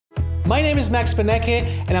My name is Max Benecke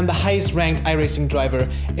and I'm the highest ranked iRacing driver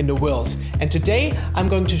in the world. And today I'm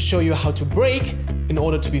going to show you how to brake in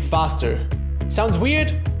order to be faster. Sounds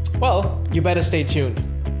weird? Well, you better stay tuned.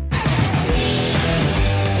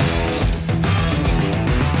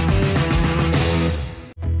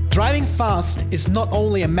 Driving fast is not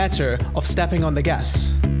only a matter of stepping on the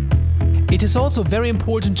gas. It is also very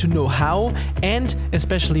important to know how and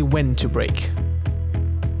especially when to brake.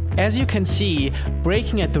 As you can see,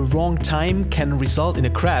 braking at the wrong time can result in a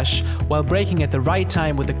crash, while braking at the right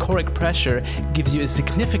time with the correct pressure gives you a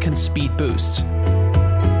significant speed boost.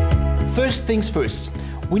 First things first,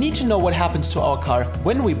 we need to know what happens to our car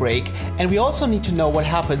when we brake, and we also need to know what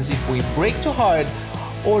happens if we brake too hard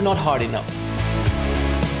or not hard enough.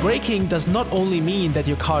 Braking does not only mean that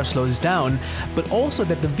your car slows down, but also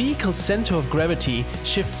that the vehicle's center of gravity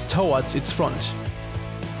shifts towards its front.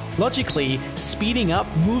 Logically, speeding up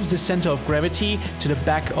moves the center of gravity to the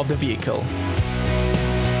back of the vehicle.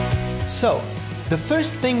 So, the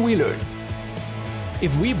first thing we learn.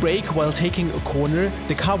 If we brake while taking a corner,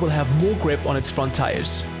 the car will have more grip on its front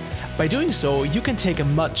tires. By doing so, you can take a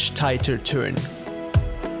much tighter turn.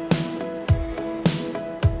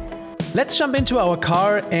 Let's jump into our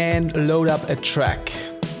car and load up a track.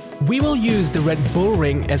 We will use the Red Bull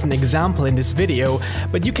Ring as an example in this video,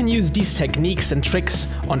 but you can use these techniques and tricks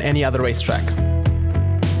on any other racetrack.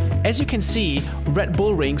 As you can see, Red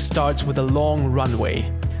Bull Ring starts with a long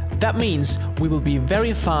runway. That means we will be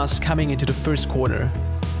very fast coming into the first corner.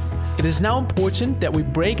 It is now important that we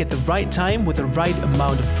brake at the right time with the right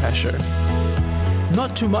amount of pressure.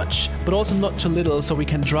 Not too much, but also not too little, so we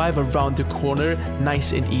can drive around the corner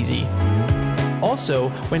nice and easy. Also,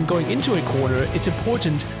 when going into a corner, it's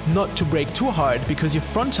important not to brake too hard because your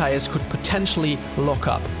front tires could potentially lock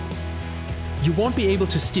up. You won't be able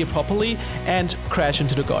to steer properly and crash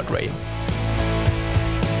into the guardrail.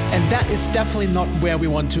 And that is definitely not where we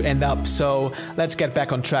want to end up, so let's get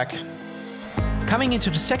back on track. Coming into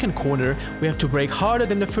the second corner, we have to brake harder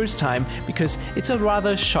than the first time because it's a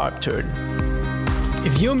rather sharp turn.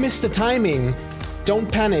 If you miss the timing,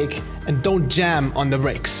 don't panic and don't jam on the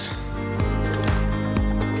brakes.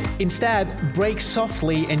 Instead, brake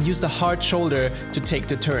softly and use the hard shoulder to take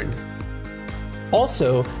the turn.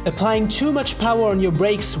 Also, applying too much power on your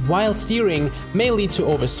brakes while steering may lead to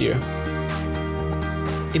oversteer.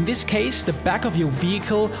 In this case, the back of your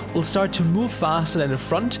vehicle will start to move faster than the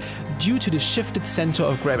front due to the shifted center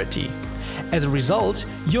of gravity. As a result,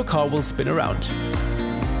 your car will spin around.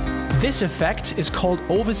 This effect is called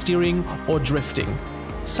oversteering or drifting.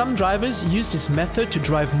 Some drivers use this method to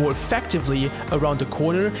drive more effectively around the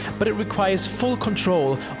corner, but it requires full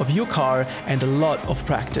control of your car and a lot of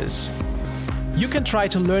practice. You can try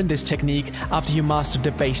to learn this technique after you master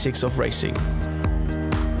the basics of racing.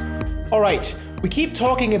 Alright, we keep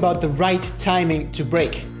talking about the right timing to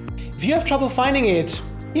brake. If you have trouble finding it,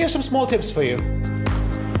 here are some small tips for you.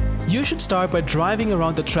 You should start by driving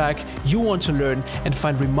around the track you want to learn and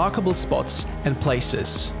find remarkable spots and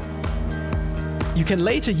places. You can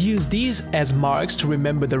later use these as marks to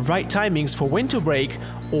remember the right timings for when to brake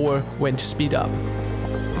or when to speed up.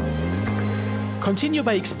 Continue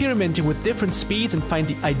by experimenting with different speeds and find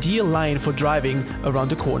the ideal line for driving around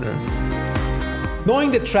the corner.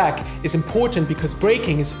 Knowing the track is important because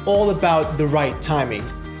braking is all about the right timing.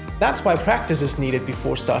 That's why practice is needed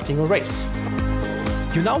before starting a race.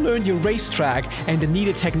 You now learned your racetrack and the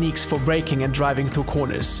needed techniques for braking and driving through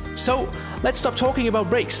corners. So, let's stop talking about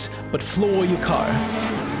brakes, but floor your car.